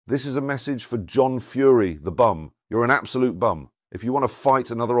This is a message for John Fury, the bum. You're an absolute bum. If you want to fight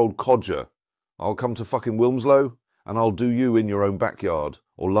another old codger, I'll come to fucking Wilmslow and I'll do you in your own backyard,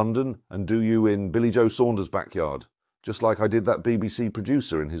 or London and do you in Billy Joe Saunders' backyard, just like I did that BBC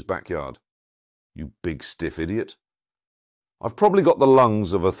producer in his backyard. You big stiff idiot. I've probably got the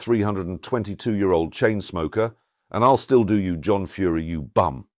lungs of a 322-year-old chain smoker, and I'll still do you, John Fury, you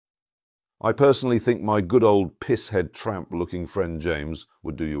bum. I personally think my good old pisshead tramp-looking friend James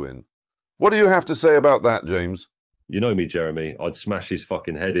would do you in. What do you have to say about that, James? You know me, Jeremy. I'd smash his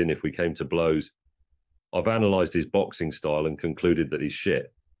fucking head in if we came to blows. I've analysed his boxing style and concluded that he's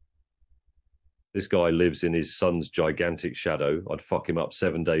shit. This guy lives in his son's gigantic shadow. I'd fuck him up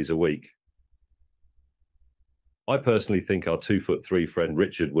 7 days a week. I personally think our 2'3" friend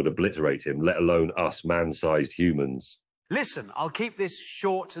Richard would obliterate him, let alone us man-sized humans. Listen, I'll keep this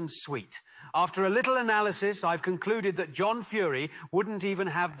short and sweet. After a little analysis, I've concluded that John Fury wouldn't even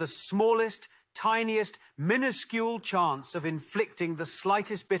have the smallest, tiniest, minuscule chance of inflicting the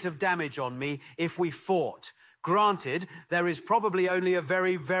slightest bit of damage on me if we fought. Granted, there is probably only a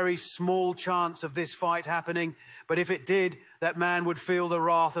very, very small chance of this fight happening, but if it did, that man would feel the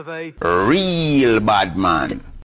wrath of a real bad man.